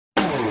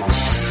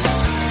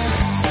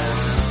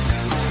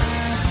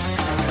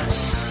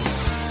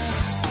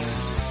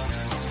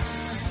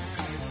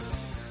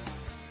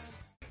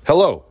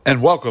Hello,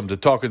 and welcome to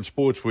Talking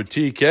Sports with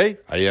TK.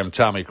 I am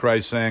Tommy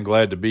Krysan.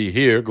 Glad to be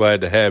here.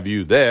 Glad to have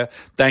you there.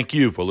 Thank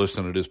you for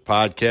listening to this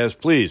podcast.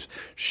 Please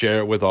share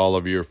it with all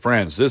of your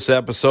friends. This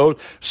episode,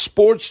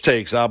 Sports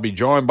Takes. I'll be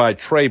joined by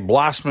Trey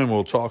Blossman.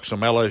 We'll talk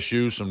some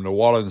LSU, some New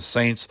Orleans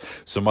Saints,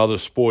 some other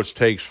sports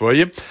takes for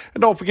you.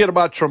 And don't forget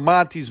about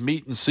Tremonti's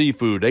Meat and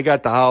Seafood. They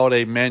got the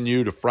holiday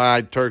menu, the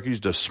fried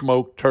turkeys, the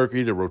smoked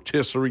turkey, the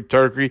rotisserie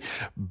turkey,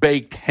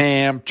 baked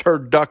ham,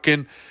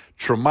 turducken.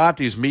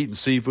 Tremonti's Meat and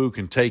Seafood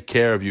can take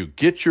care of you.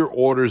 Get your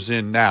orders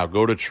in now.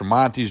 Go to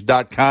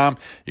Tremonti's.com.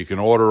 You can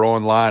order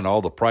online.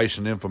 All the price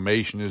and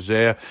information is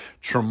there.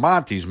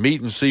 Tremonti's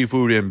Meat and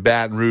Seafood in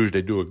Baton Rouge.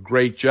 They do a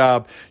great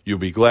job. You'll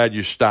be glad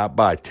you stopped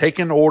by.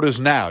 Taking orders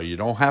now. You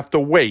don't have to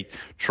wait.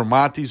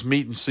 Tremonti's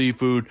Meat and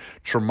Seafood,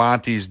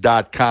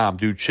 Tremonti's.com.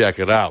 Do check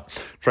it out.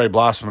 Trey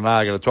Blossman and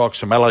I are going to talk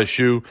some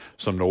LSU,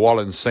 some New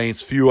Orleans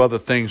Saints, few other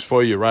things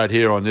for you right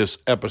here on this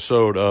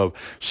episode of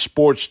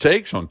Sports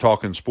Takes on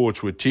Talking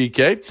Sports with TK.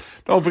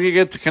 Don't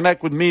forget to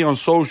connect with me on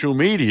social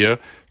media,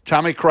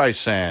 Tommy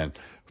Krysan.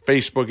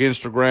 Facebook,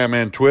 Instagram,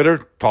 and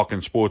Twitter.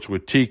 Talking Sports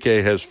with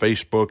TK has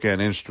Facebook and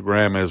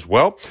Instagram as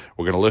well.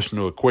 We're going to listen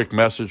to a quick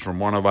message from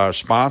one of our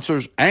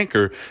sponsors,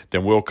 Anchor.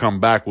 Then we'll come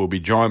back. We'll be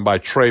joined by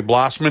Trey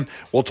Blossman.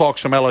 We'll talk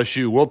some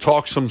LSU. We'll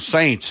talk some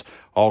Saints.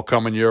 All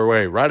coming your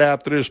way right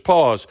after this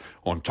pause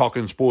on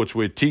Talking Sports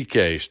with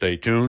TK. Stay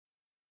tuned.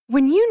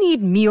 When you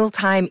need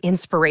mealtime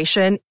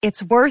inspiration,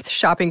 it's worth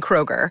shopping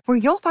Kroger, where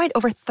you'll find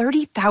over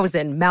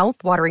 30,000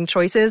 mouth-watering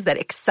choices that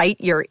excite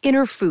your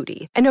inner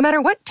foodie. And no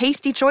matter what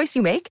tasty choice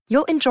you make,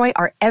 you'll enjoy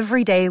our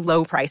everyday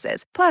low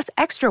prices, plus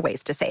extra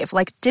ways to save,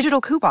 like digital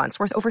coupons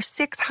worth over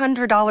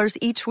 $600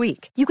 each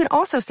week. You can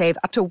also save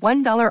up to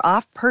 $1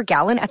 off per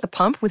gallon at the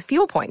pump with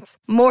fuel points.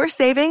 More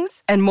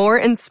savings and more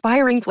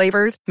inspiring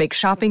flavors make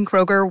shopping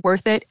Kroger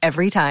worth it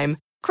every time.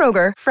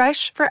 Kroger,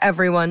 fresh for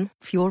everyone.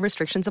 Fuel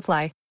restrictions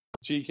apply.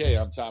 TK,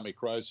 I'm Tommy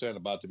Krysan,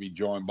 about to be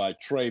joined by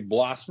Trey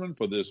Blossman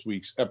for this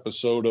week's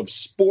episode of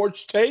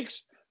Sports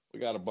Takes. We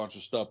got a bunch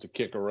of stuff to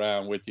kick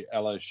around with you,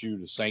 LSU,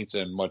 the Saints,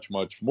 and much,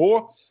 much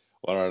more.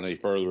 Without any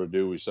further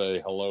ado, we say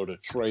hello to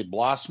Trey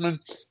Blossman.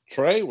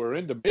 Trey, we're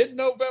into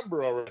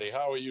mid-November already.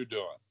 How are you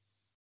doing?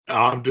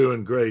 I'm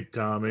doing great,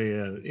 Tommy.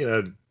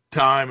 And,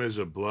 time is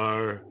a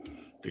blur.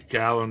 The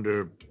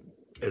calendar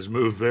has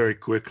moved very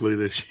quickly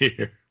this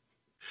year.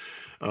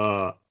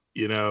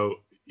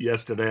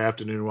 Yesterday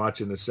afternoon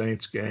watching the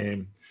Saints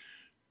game,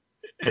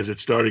 as it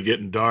started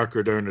getting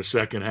darker during the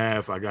second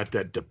half, I got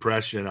that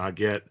depression I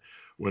get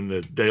when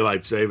the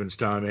daylight savings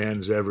time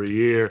ends every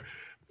year.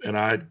 And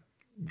I'd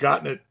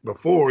gotten it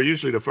before.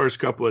 Usually the first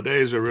couple of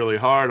days are really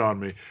hard on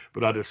me.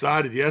 But I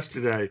decided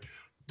yesterday,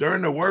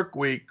 during the work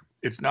week,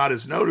 it's not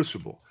as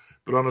noticeable.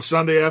 But on a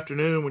Sunday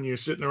afternoon when you're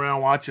sitting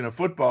around watching a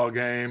football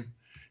game,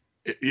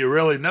 you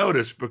really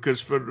notice,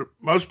 because for the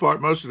most part,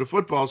 most of the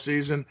football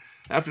season,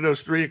 after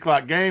those 3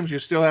 o'clock games, you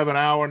still have an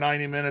hour,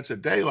 90 minutes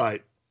of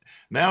daylight.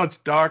 Now it's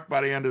dark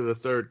by the end of the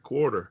third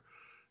quarter.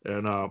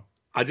 And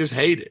I just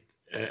hate it.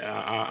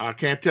 I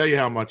can't tell you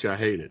how much I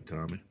hate it,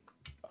 Tommy.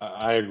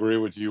 I agree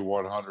with you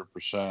 100%.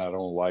 I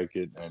don't like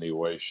it in any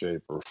way,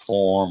 shape, or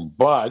form.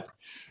 But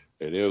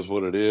it is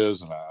what it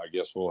is, and I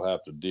guess we'll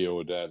have to deal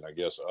with that. And I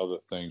guess other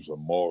things are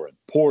more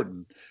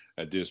important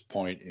at this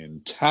point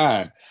in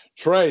time.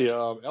 Trey,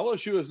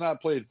 LSU has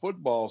not played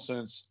football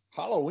since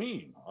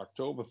Halloween,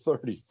 October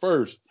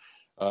 31st.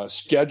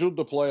 Scheduled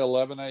to play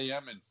 11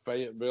 a.m. in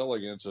Fayetteville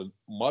against a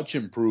much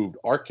improved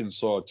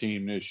Arkansas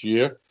team this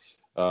year.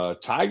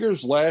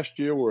 Tigers last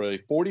year were a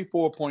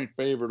 44-point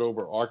favorite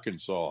over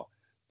Arkansas.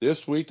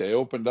 This week, they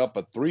opened up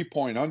a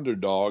 3-point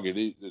underdog.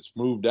 It's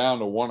moved down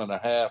to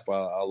 1.5.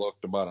 I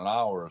looked about an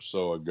hour or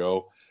so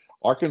ago.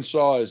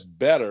 Arkansas is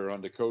better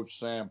under Coach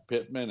Sam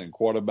Pittman and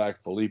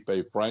quarterback Felipe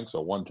Franks, a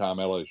one-time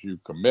LSU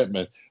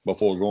commitment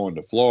before going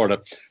to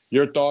Florida.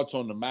 Your thoughts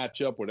on the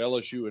matchup with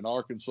LSU and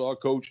Arkansas?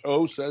 Coach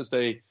O says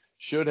they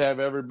should have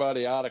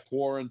everybody out of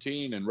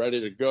quarantine and ready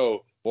to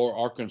go for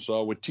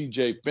Arkansas, with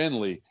T.J.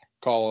 Finley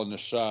calling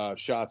the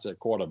shots at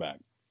quarterback.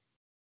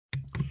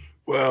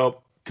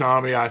 Well,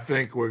 Tommy, I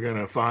think we're going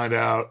to find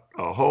out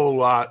a whole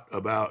lot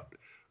about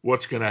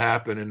what's going to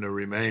happen in the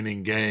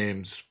remaining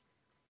games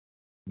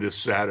this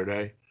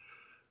Saturday.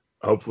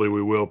 Hopefully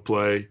we will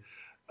play.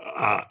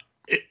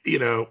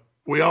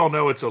 We all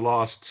know it's a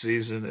lost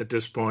season at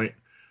this point,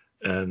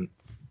 and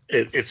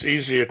it's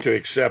easier to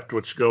accept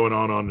what's going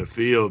on the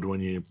field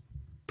when you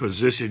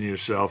position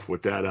yourself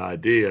with that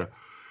idea.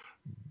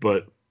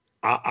 But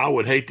I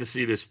would hate to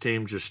see this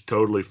team just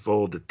totally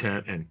fold the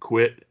tent and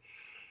quit.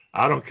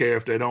 I don't care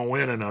if they don't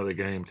win another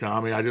game,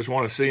 Tommy. I just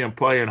want to see them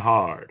playing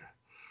hard.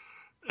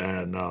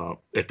 And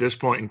at this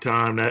point in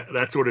time,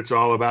 that's what it's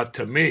all about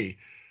to me.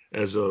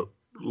 As a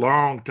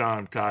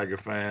longtime Tiger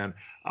fan,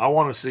 I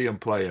want to see them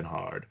playing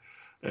hard.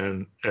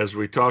 And as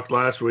we talked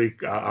last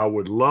week, I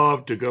would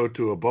love to go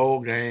to a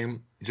bowl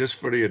game just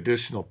for the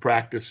additional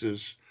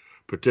practices,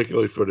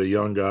 particularly for the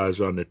young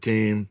guys on the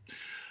team.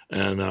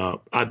 And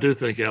I do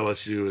think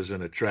LSU is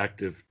an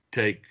attractive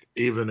take,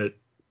 even at,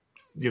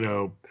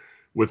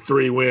 with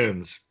 3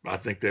 wins. I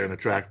think they're an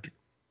attractive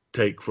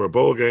take for a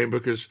bowl game,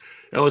 because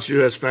LSU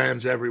has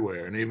fans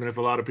everywhere. And even if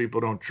a lot of people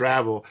don't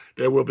travel,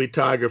 there will be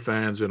Tiger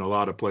fans in a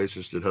lot of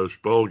places that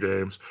host bowl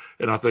games.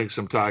 And I think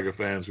some Tiger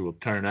fans will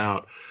turn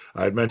out.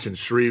 I had mentioned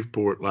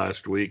Shreveport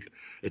last week.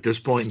 At this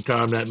point in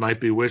time, that might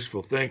be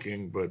wishful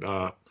thinking, but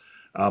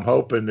I'm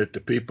hoping that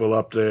the people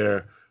up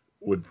there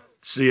would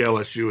see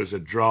LSU as a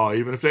draw,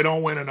 even if they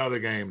don't win another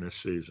game this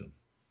season.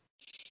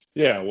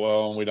 Yeah,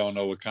 well, we don't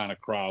know what kind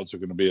of crowds are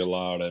going to be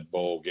allowed at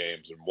bowl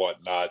games and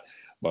whatnot.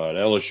 But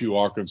LSU,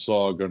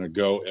 Arkansas are going to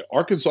go.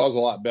 Arkansas is a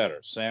lot better.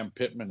 Sam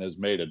Pittman has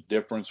made a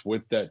difference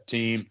with that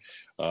team.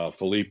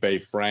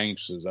 Felipe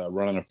Franks is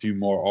running a few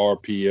more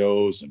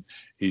RPOs, and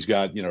he's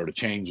got, the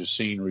change of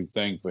scenery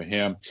thing for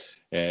him.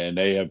 And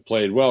they have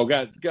played well.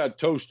 Got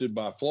toasted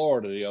by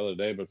Florida the other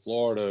day, but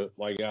Florida,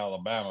 like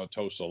Alabama,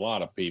 toasts a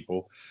lot of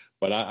people.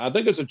 But I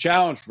think it's a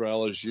challenge for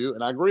LSU,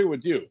 and I agree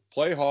with you.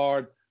 Play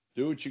hard.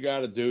 Do what you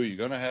got to do. You're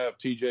going to have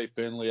TJ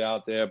Finley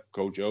out there.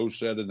 Coach O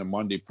said in the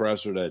Monday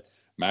presser that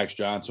Max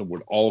Johnson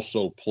would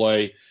also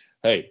play.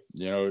 Hey,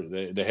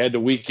 they had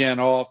the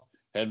weekend off,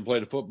 hadn't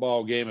played a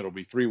football game. It'll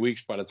be 3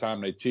 weeks by the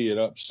time they tee it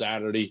up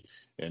Saturday,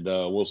 and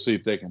we'll see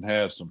if they can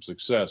have some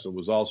success. It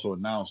was also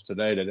announced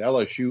today that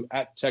LSU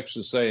at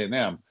Texas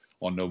A&M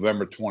on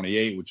November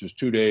 28, which is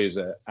 2 days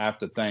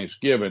after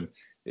Thanksgiving,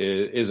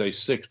 is a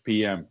 6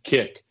 p.m.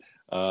 kick.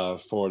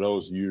 For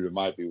those of you that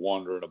might be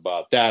wondering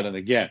about that. And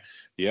again,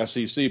 the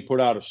SEC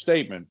put out a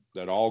statement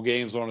that all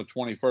games on the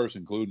 21st,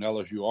 including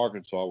LSU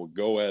Arkansas, would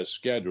go as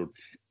scheduled.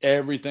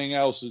 Everything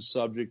else is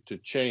subject to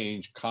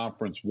change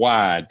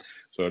conference-wide.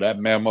 So that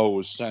memo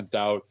was sent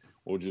out.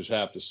 We'll just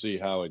have to see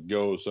how it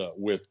goes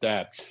with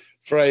that.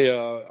 Trey,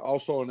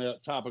 also on the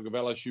topic of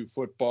LSU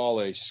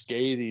football, a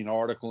scathing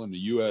article in the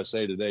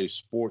USA Today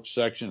sports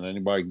section.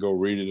 Anybody can go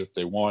read it if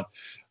they want,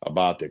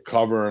 about the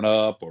covering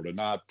up or the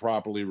not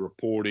properly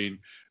reporting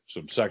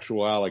some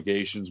sexual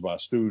allegations by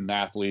student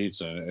athletes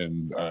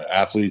and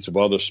athletes of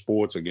other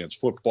sports against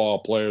football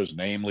players,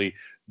 namely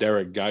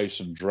Derek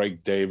Geis and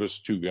Drake Davis,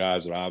 two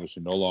guys that are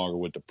obviously no longer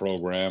with the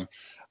program.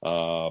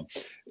 And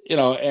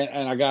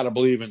I got to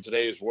believe in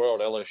today's world,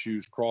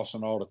 LSU's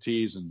crossing all the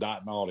T's and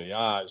dotting all the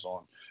I's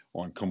on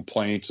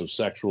complaints of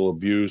sexual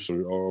abuse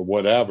or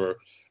whatever.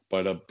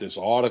 But this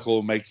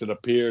article makes it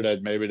appear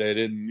that maybe they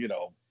didn't,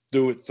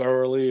 do it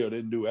thoroughly or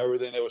didn't do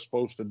everything they were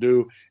supposed to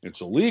do.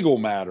 It's a legal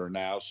matter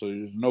now, so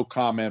there's no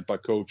comment by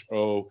Coach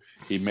O.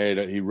 He read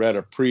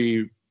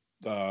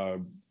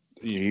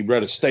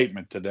a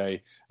statement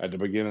today at the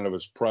beginning of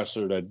his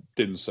presser that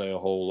didn't say a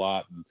whole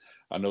lot. And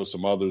I know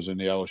some others in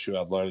the LSU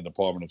athletic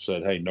department have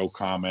said, hey, no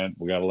comment.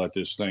 We got to let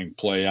this thing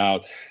play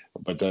out.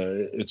 But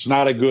it's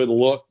not a good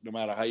look, no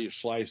matter how you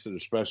slice it,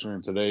 especially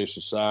in today's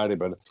society.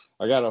 But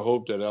I got to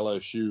hope that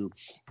LSU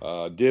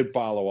did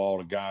follow all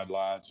the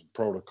guidelines and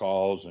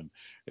protocols. And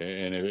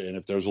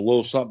if there's a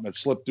little something that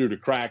slipped through the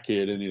crack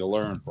here, they need to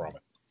learn from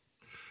it.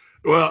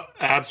 Well,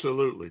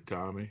 absolutely,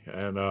 Tommy.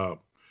 And,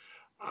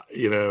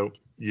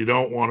 you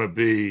don't want to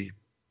be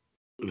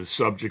the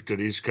subject of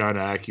these kind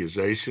of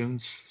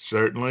accusations.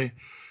 Certainly,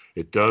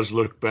 it does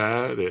look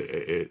bad.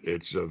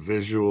 It's a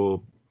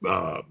visual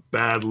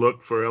bad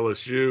look for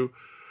LSU.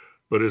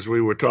 But as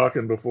we were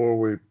talking before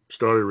we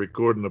started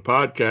recording the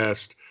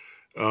podcast,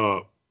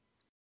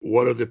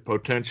 what are the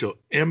potential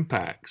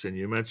impacts? And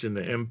you mentioned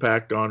the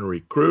impact on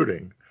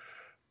recruiting.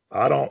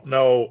 I don't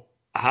know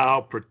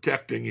how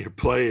protecting your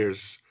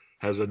players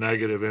has a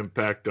negative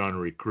impact on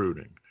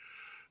recruiting.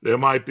 There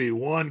might be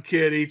one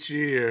kid each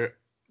year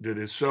that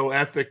is so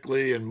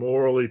ethically and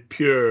morally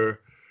pure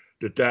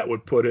that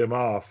would put him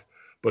off.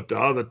 But the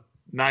other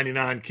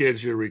 99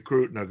 kids you're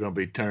recruiting are going to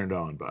be turned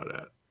on by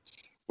that.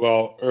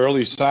 Well,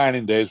 early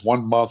signing days,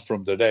 1 month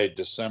from today,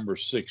 December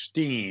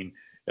 16,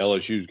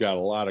 LSU's got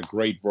a lot of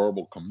great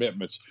verbal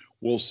commitments.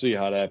 We'll see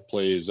how that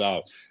plays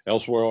out.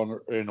 Elsewhere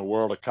in the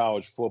world of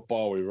college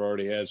football, we've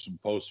already had some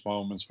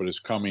postponements for this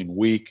coming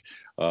week.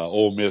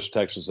 Ole Miss,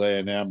 Texas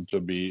A&M to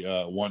be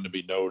one to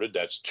be noted.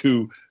 That's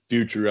two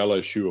future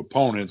LSU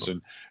opponents,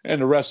 and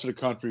the rest of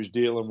the country's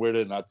dealing with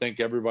it. And I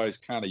think everybody's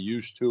kind of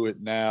used to it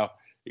now.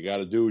 You got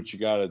to do what you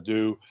got to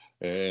do,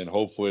 and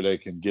hopefully they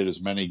can get as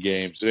many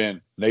games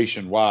in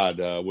nationwide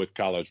with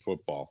college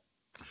football.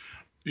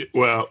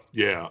 Well,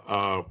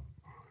 yeah.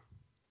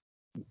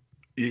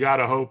 You got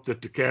to hope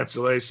that the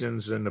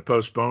cancellations and the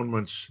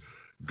postponements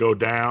go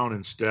down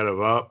instead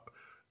of up.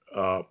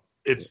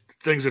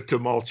 Things are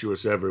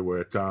tumultuous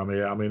everywhere,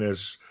 Tommy. I mean,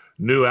 there's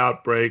new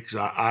outbreaks.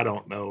 I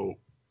don't know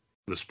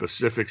the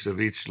specifics of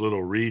each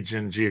little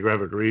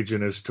geographic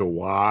region as to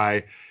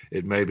why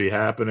it may be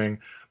happening.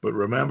 But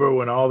remember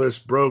when all this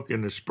broke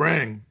in the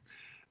spring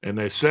and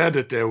they said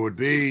that there would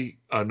be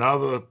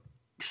another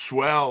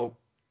swell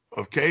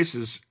of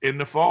cases in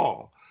the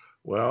fall.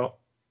 Well,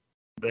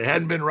 they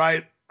hadn't been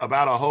right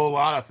about a whole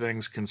lot of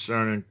things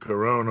concerning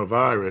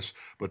coronavirus,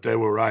 but they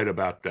were right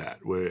about that.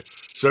 We're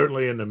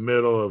certainly in the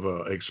middle of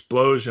an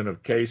explosion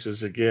of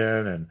cases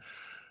again. And,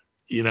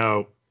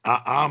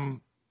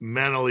 I'm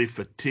mentally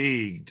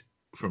fatigued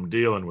from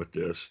dealing with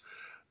this.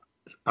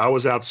 I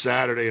was out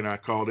Saturday and I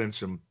called in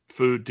some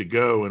food to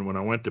go. And when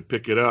I went to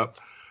pick it up,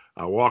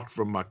 I walked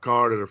from my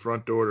car to the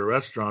front door of the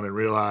restaurant and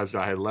realized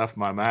I had left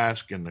my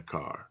mask in the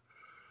car.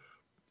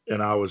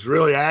 And I was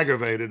really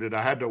aggravated that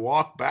I had to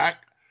walk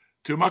back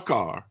to my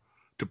car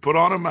to put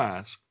on a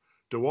mask,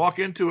 to walk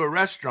into a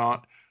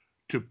restaurant,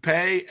 to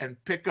pay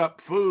and pick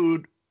up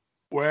food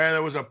where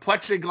there was a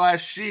plexiglass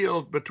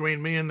shield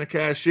between me and the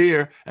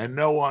cashier and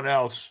no one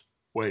else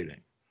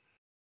waiting.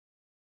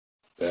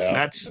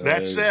 Yeah,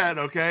 that said,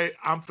 okay,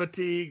 I'm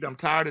fatigued. I'm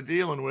tired of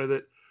dealing with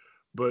it,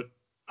 but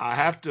I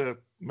have to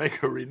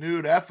make a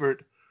renewed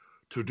effort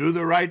to do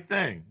the right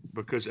thing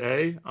because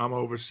A, I'm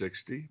over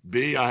 60.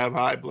 B, I have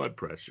high blood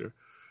pressure.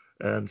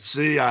 And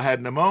C, I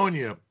had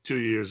pneumonia 2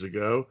 years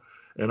ago,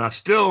 and I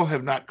still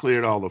have not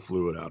cleared all the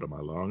fluid out of my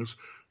lungs.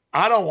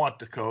 I don't want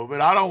the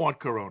COVID. I don't want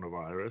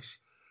coronavirus,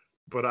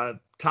 but I'm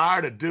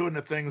tired of doing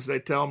the things they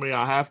tell me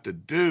I have to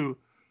do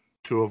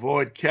to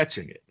avoid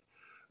catching it.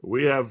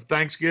 We have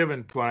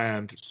Thanksgiving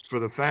planned for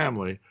the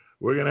family.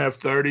 We're going to have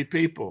 30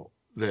 people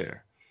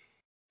there.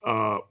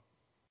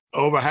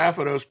 Over half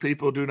of those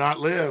people do not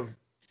live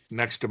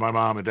next to my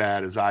mom and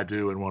dad as I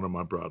do and one of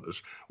my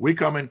brothers. We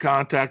come in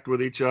contact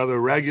with each other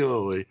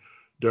regularly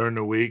during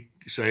the week,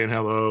 saying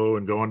hello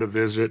and going to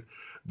visit.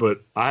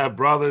 But I have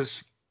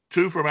brothers,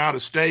 2 from out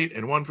of state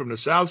and 1 from the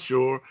South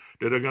Shore,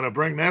 that are going to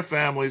bring their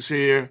families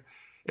here,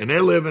 and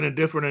they're living in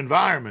different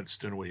environments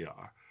than we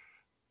are.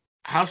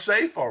 How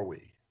safe are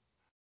we?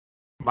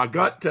 My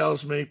gut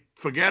tells me,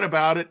 forget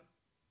about it,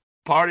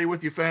 party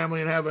with your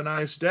family and have a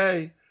nice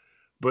day.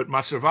 But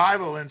my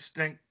survival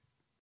instinct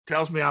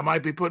tells me I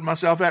might be putting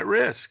myself at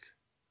risk.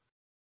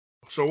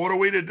 So what are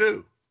we to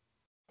do?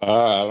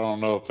 I don't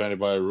know if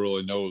anybody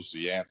really knows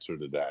the answer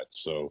to that.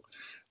 So,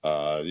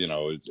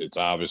 it's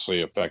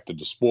obviously affected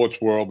the sports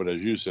world, but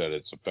as you said,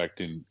 it's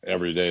affecting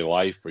everyday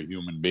life for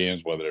human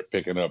beings, whether they're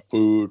picking up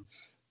food,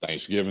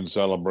 Thanksgiving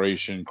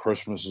celebration,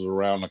 Christmas is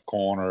around the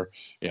corner.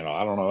 I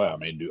don't know. I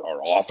mean,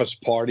 are office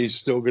parties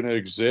still going to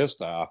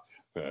exist?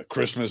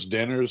 Christmas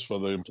dinners for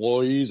the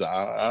employees?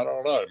 I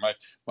don't know. It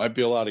might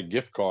be a lot of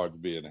gift cards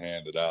being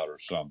handed out or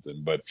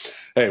something. But,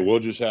 hey, we'll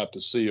just have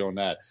to see on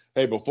that.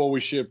 Hey, before we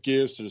shift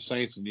gears to the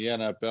Saints and the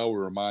NFL, we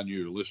remind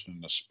you to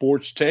listen to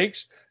Sports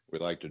Takes.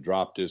 We'd like to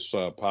drop this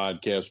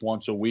podcast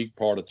once a week,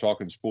 part of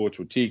Talking Sports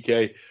with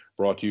TK,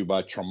 brought to you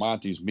by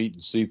Tremonti's Meat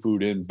and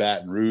Seafood in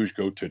Baton Rouge.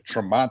 Go to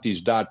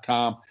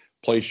tremontis.com.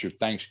 Place your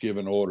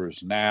Thanksgiving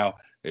orders now.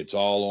 It's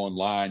all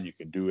online. You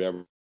can do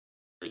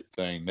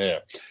everything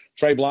there.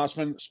 Trey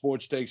Blossman,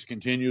 Sports Takes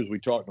continues. We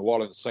talked New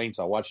Orleans Saints.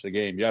 I watched the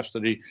game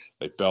yesterday.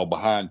 They fell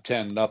behind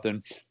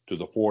 10-0 to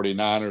the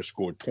 49ers,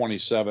 scored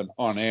 27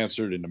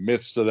 unanswered. In the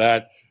midst of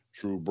that,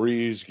 Drew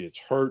Brees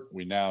gets hurt.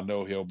 We now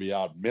know he'll be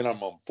out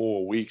minimum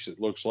 4 weeks, it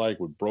looks like,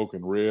 with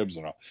broken ribs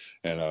and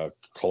a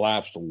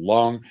collapsed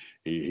lung.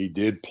 He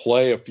did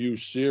play a few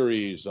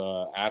series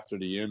after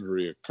the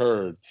injury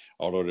occurred,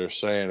 although they're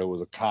saying it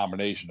was a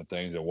combination of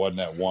things. It wasn't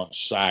that one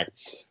sack.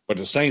 But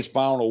the Saints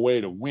found a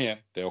way to win.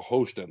 They'll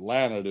host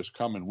Atlanta this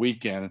coming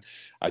weekend.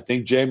 I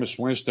think Jameis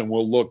Winston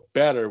will look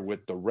better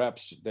with the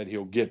reps that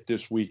he'll get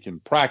this week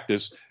in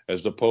practice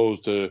as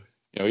opposed to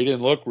he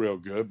didn't look real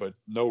good, but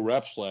no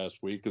reps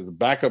last week because the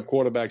backup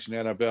quarterbacks in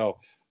the NFL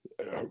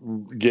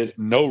get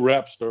no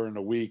reps during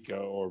the week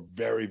or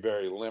very,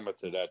 very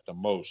limited at the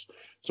most.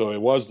 So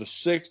it was the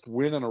 6th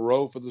win in a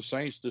row for the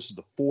Saints. This is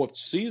the 4th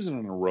season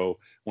in a row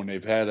when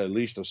they've had at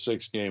least a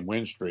 6-game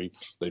win streak.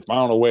 They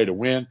found a way to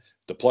win.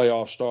 The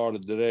playoffs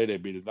started today. They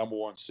beat the number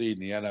 1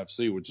 seed in the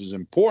NFC, which is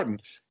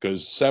important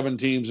because 7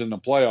 teams in the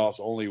playoffs,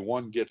 only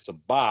 1 gets a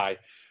bye.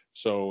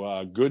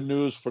 So good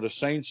news for the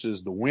Saints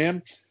is the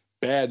win.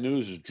 Bad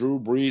news is Drew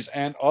Brees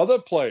and other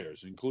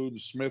players, including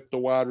Smith, the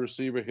wide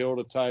receiver, Hill,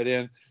 the tight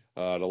end,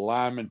 the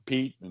lineman,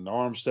 Pete, and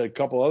Armstead. A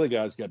couple other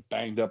guys got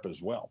banged up as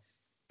well.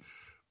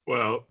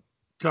 Well,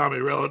 Tommy,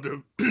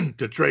 relative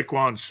to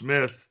Traquan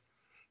Smith,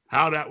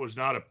 how that was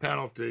not a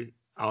penalty,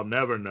 I'll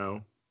never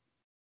know.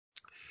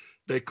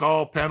 They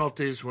call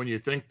penalties when you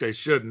think they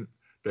shouldn't.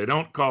 They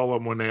don't call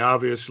them when they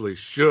obviously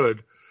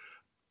should.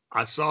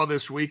 I saw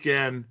this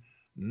weekend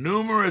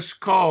numerous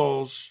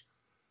calls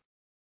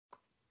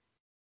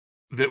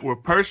that were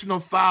personal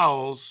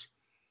fouls,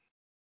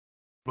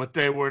 but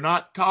they were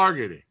not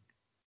targeting.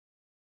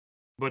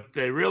 But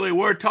they really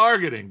were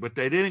targeting, but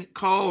they didn't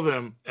call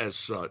them as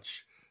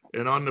such.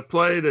 And on the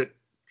play that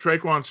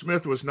Traquan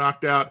Smith was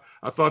knocked out,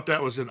 I thought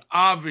that was an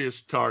obvious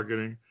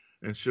targeting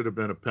and should have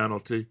been a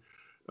penalty.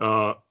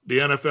 The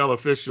NFL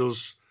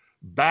officials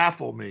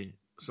baffle me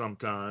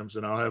sometimes,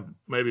 and I'll have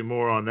maybe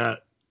more on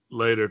that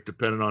later,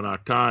 depending on our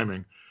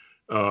timing.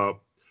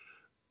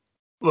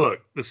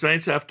 Look, the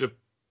Saints have to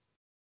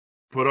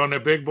put on their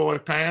big boy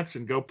pants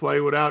and go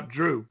play without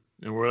Drew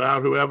and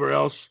without whoever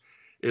else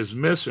is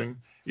missing.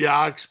 Yeah,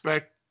 I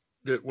expect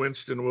that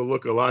Winston will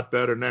look a lot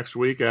better next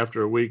week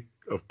after a week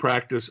of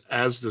practice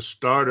as the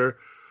starter.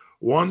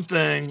 One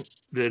thing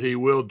that he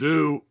will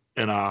do,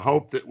 and I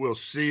hope that we'll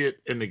see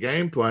it in the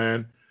game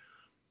plan,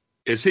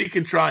 is he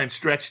can try and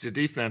stretch the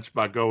defense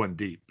by going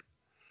deep.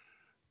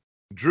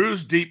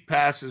 Drew's deep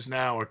passes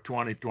now are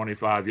 20,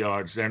 25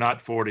 yards. They're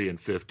not 40 and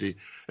 50.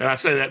 And I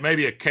say that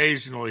maybe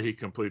occasionally he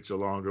completes a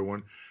longer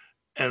one.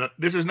 And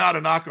this is not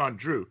a knock on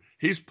Drew.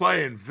 He's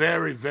playing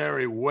very,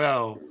 very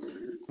well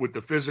with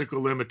the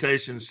physical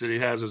limitations that he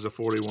has as a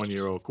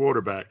 41-year-old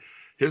quarterback.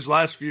 His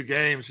last few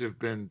games have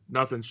been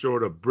nothing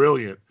short of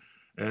brilliant.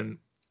 And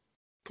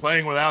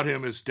playing without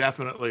him is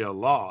definitely a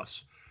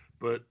loss.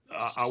 But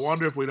I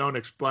wonder if we don't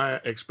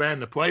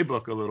expand the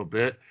playbook a little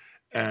bit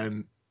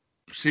and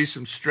see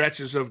some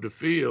stretches of the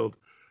field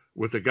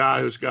with a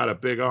guy who's got a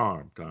big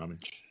arm, Tommy.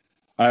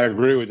 I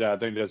agree with that. I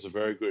think that's a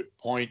very good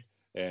point,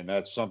 and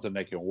that's something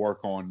they can work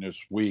on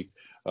this week.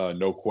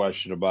 No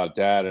question about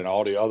that. And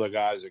all the other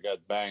guys that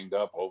got banged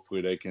up,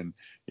 hopefully they can,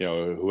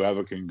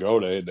 whoever can go,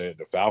 the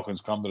Falcons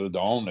come to the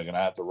Dome, they're going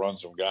to have to run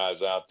some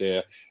guys out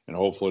there, and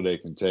hopefully they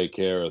can take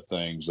care of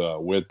things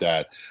with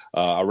that.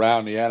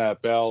 Around the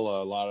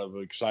NFL, a lot of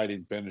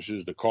exciting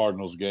finishes. The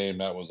Cardinals game,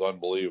 that was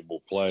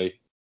unbelievable play.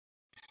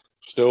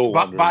 Still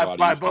wondering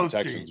by both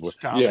Texans teams,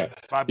 Tommy. Yeah,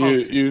 by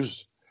both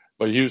teams.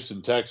 But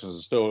Houston Texans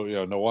is still,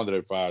 no wonder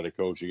they fired the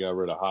coach. You got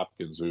rid of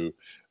Hopkins, who,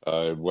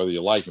 whether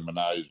you like him or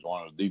not, he's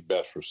one of the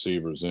best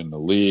receivers in the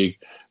league.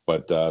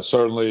 But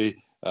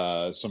certainly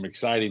some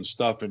exciting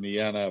stuff in the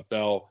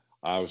NFL.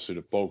 Obviously,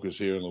 the focus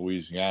here in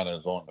Louisiana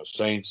is on the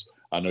Saints.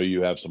 I know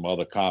you have some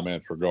other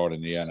comments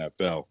regarding the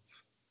NFL.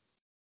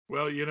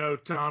 Well,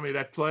 Tommy,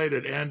 that play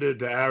that ended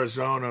the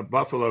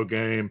Arizona-Buffalo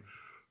game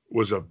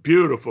was a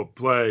beautiful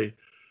play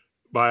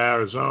by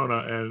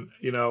Arizona. And,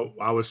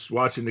 I was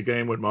watching the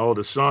game with my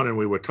oldest son and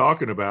we were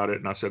talking about it.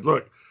 And I said,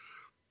 look,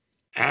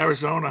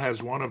 Arizona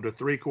has one of the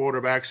three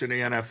quarterbacks in the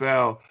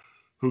NFL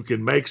who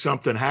can make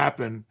something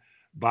happen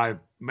by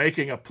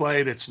making a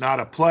play that's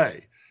not a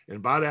play.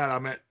 And by that, I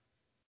meant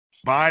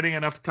biding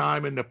enough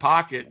time in the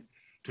pocket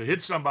to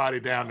hit somebody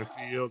down the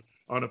field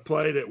on a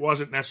play that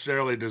wasn't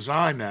necessarily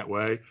designed that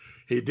way.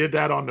 He did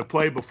that on the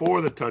play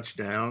before the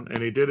touchdown,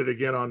 and he did it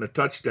again on the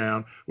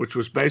touchdown, which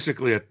was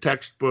basically a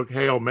textbook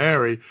Hail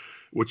Mary.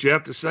 What you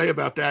have to say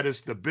about that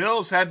is the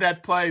Bills had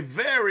that play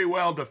very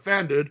well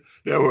defended.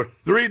 There were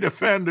three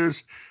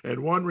defenders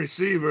and one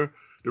receiver.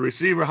 The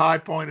receiver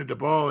high-pointed the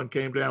ball and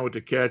came down with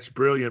the catch.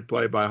 Brilliant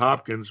play by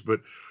Hopkins. But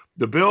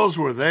the Bills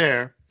were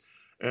there,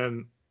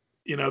 and,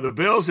 the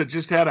Bills had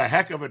just had a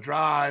heck of a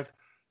drive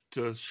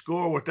to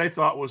score what they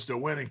thought was the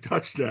winning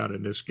touchdown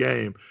in this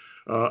game.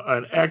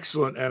 An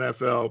excellent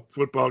NFL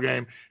football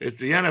game. If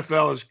the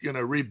NFL is going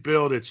to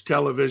rebuild its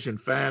television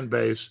fan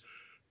base,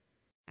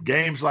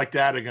 games like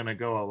that are going to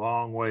go a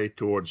long way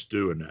towards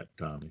doing that,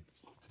 Tommy.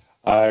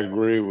 I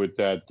agree with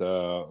that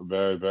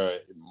very, very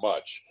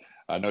much.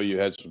 I know you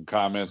had some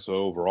comments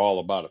overall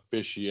about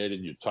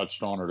officiating. You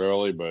touched on it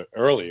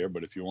earlier,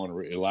 but if you want to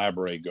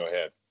elaborate, go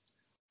ahead.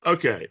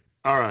 Okay.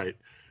 All right.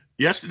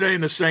 Yesterday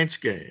in the Saints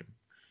game,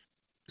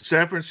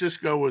 San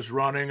Francisco was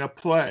running a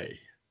play.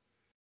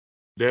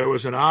 There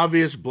was an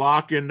obvious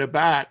block in the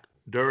back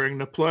during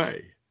the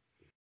play.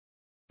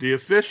 The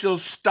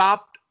officials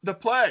stopped the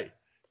play.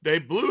 They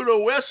blew the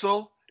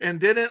whistle and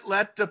didn't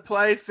let the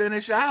play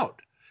finish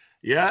out.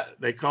 Yeah,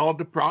 they called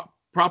the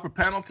proper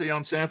penalty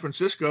on San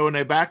Francisco, and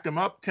they backed them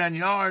up 10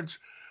 yards.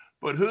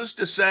 But who's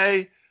to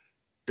say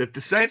that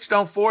the Saints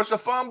don't force a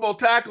fumble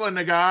tackling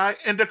the guy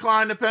and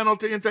decline the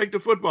penalty and take the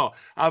football?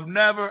 I've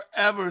never,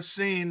 ever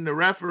seen the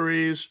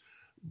referees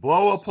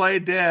blow a play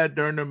dead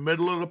during the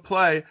middle of the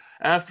play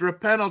after a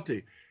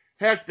penalty.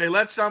 Heck, they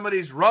let some of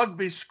these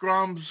rugby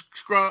scrubs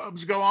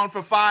go on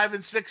for 5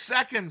 and 6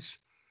 seconds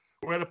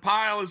where the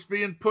pile is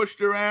being pushed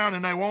around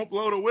and they won't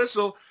blow the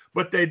whistle,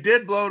 but they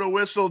did blow the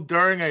whistle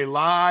during a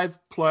live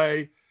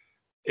play.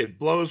 It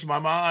blows my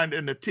mind,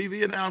 and the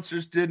TV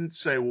announcers didn't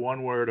say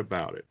one word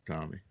about it,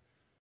 Tommy.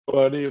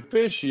 Well, the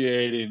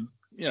officiating,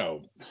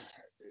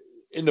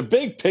 in the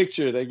big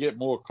picture, they get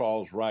more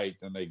calls right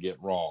than they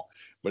get wrong.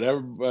 But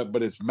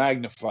it's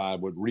magnified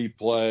with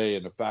replay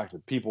and the fact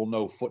that people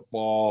know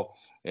football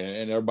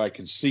and everybody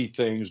can see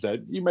things that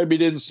you maybe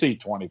didn't see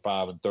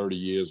 25 and 30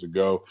 years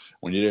ago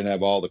when you didn't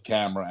have all the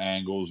camera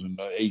angles and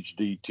the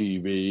HD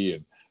TV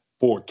and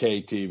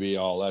 4K TV,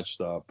 all that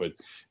stuff. But,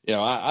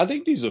 I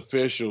think these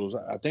officials,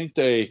 I think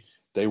they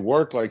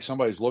work like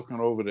somebody's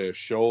looking over their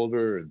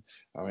shoulder. And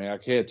I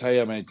can't tell you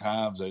how many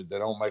times they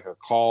don't make a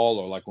call,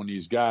 or like when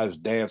these guys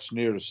dance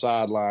near the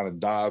sideline and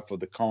dive for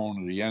the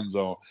cone or the end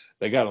zone,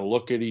 they got to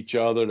look at each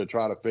other to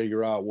try to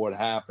figure out what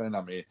happened.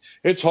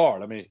 It's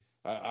hard.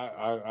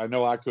 I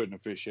know I couldn't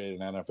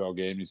officiate an NFL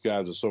game. These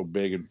guys are so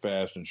big and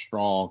fast and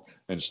strong,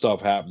 and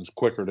stuff happens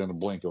quicker than a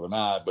blink of an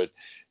eye. But,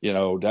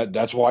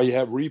 that's why you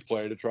have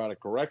replay to try to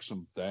correct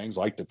some things,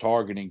 like the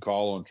targeting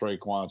call on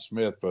Traquan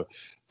Smith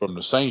from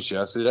the Saints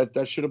yesterday.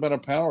 That should have been a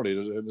penalty.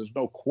 There's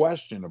no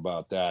question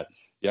about that.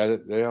 Yeah,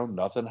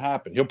 nothing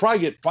happened. He'll probably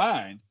get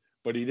fined,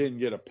 but he didn't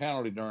get a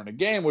penalty during the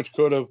game, which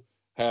could have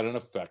had an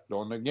effect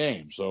on the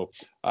game. So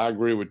I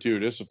agree with you.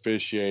 This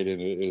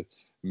officiating,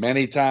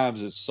 many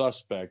times it's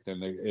suspect,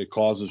 and it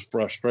causes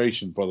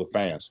frustration for the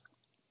fans.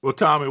 Well,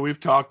 Tommy, we've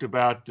talked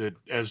about that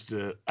as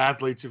the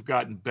athletes have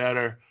gotten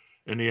better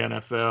in the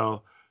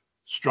NFL,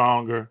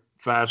 stronger,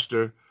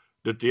 faster,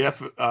 that the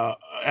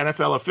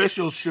NFL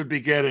officials should be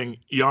getting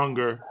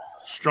younger,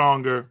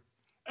 stronger,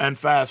 and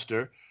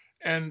faster.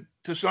 And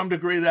to some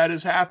degree, that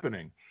is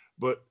happening.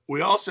 But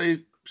we also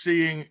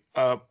seeing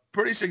a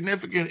pretty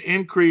significant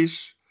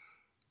increase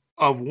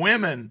of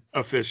women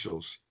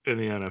officials in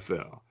the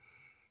NFL.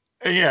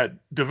 And yeah,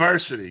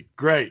 diversity,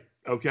 great,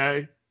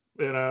 okay?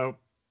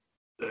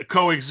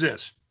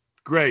 Coexist,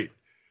 great.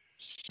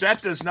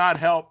 That does not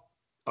help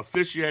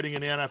officiating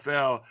in the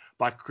NFL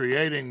by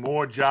creating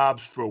more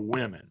jobs for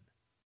women.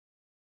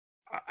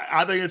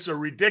 I think it's a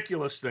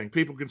ridiculous thing.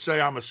 People can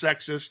say I'm a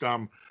sexist,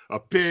 I'm a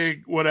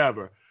pig,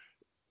 whatever.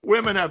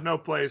 Women have no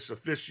place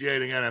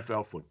officiating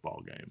NFL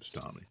football games,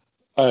 Tommy.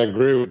 I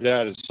agree with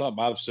that. It's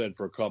something I've said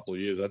for a couple of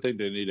years. I think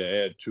they need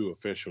to add 2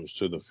 officials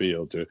to the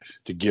field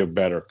to give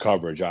better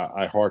coverage.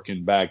 I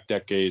hearken back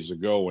decades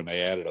ago when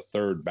they added a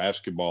 3rd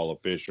basketball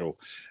official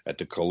at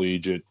the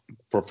collegiate,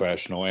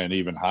 professional, and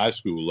even high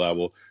school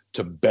level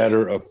to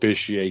better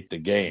officiate the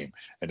game.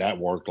 And that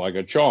worked like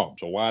a charm.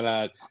 So why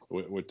not,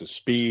 with the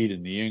speed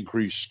and the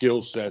increased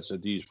skill sets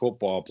that these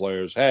football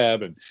players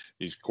have, and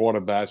these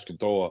quarterbacks can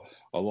throw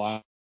a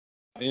line,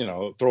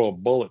 throw a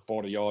bullet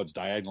 40 yards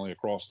diagonally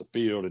across the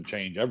field and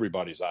change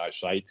everybody's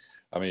eyesight.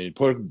 I mean,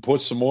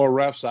 put some more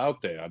refs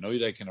out there. I know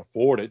they can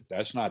afford it.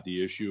 That's not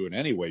the issue in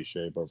any way,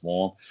 shape, or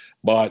form.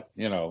 But,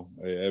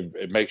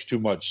 it makes too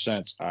much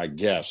sense, I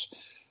guess.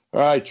 All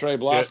right, Trey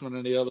Blossman,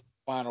 any other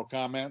final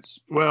comments?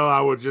 Well,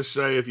 I would just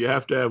say if you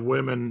have to have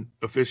women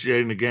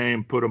officiating the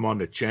game, put them on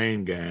the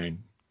chain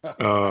gang.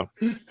 And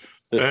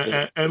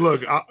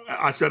look,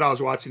 I said I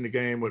was watching the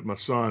game with my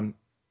son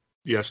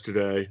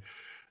yesterday,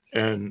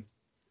 and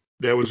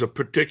there was a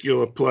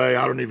particular play,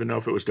 I don't even know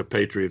if it was the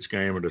Patriots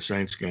game or the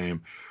Saints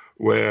game,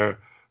 where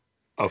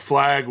a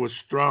flag was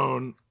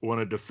thrown when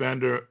a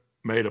defender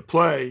made a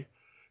play,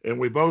 and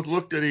we both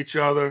looked at each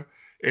other,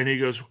 and he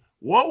goes,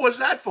 "What was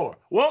that for?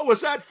 What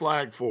was that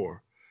flag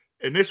for?"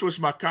 And this was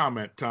my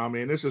comment,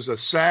 Tommy, and this is a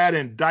sad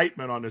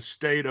indictment on the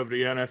state of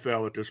the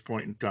NFL at this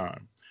point in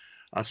time.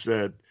 I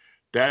said,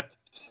 that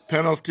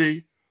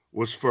penalty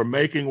was for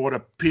making what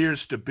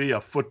appears to be a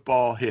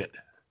football hit.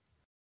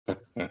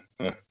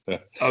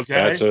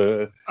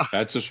 Okay,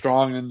 that's a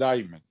strong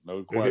indictment,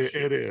 no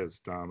question. It is,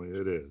 Tommy.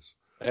 It is.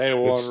 Hey, I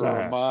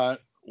want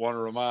to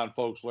remind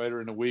folks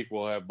later in the week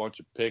we'll have a bunch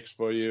of picks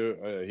for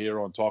you here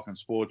on Talking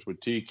Sports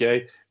with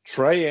TK.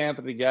 Trey,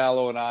 Anthony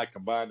Gallo, and I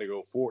combined to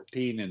go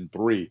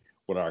 14-3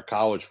 with our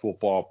college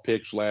football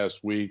picks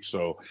last week.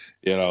 So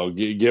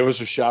give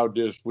us a shout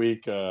this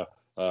week.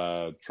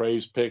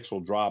 Trey's picks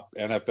will drop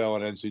NFL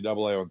and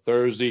NCAA on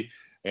Thursday.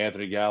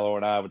 Anthony Gallo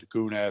and I with the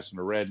Coon-Ass and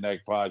the Redneck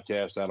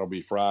podcast, that'll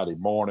be Friday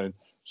morning.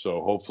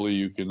 So hopefully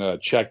you can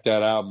check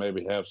that out,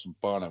 maybe have some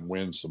fun and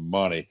win some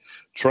money.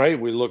 Trey,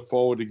 we look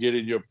forward to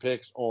getting your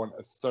picks on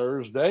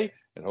Thursday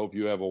and hope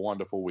you have a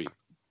wonderful week.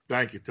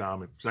 Thank you,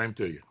 Tommy. Same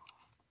to you.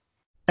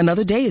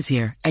 Another day is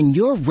here and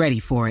you're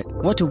ready for it.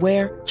 What to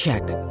wear?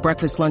 Check.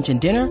 Breakfast, lunch,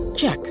 and dinner?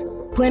 Check.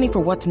 Planning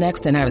for what's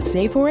next and how to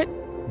save for it?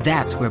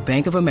 That's where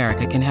Bank of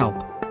America can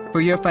help. For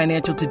your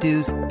financial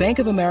to-dos, Bank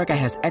of America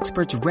has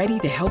experts ready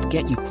to help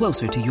get you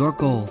closer to your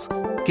goals.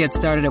 Get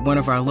started at one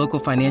of our local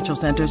financial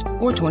centers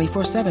or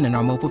 24/7 in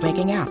our mobile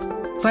banking app.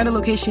 Find a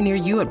location near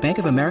you at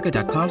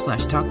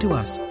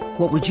bankofamerica.com/talktous.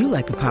 What would you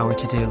like the power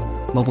to do?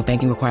 Mobile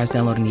banking requires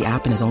downloading the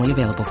app and is only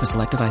available for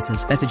select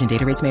devices. Message and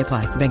data rates may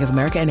apply. Bank of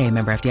America NA,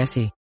 member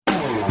FDIC.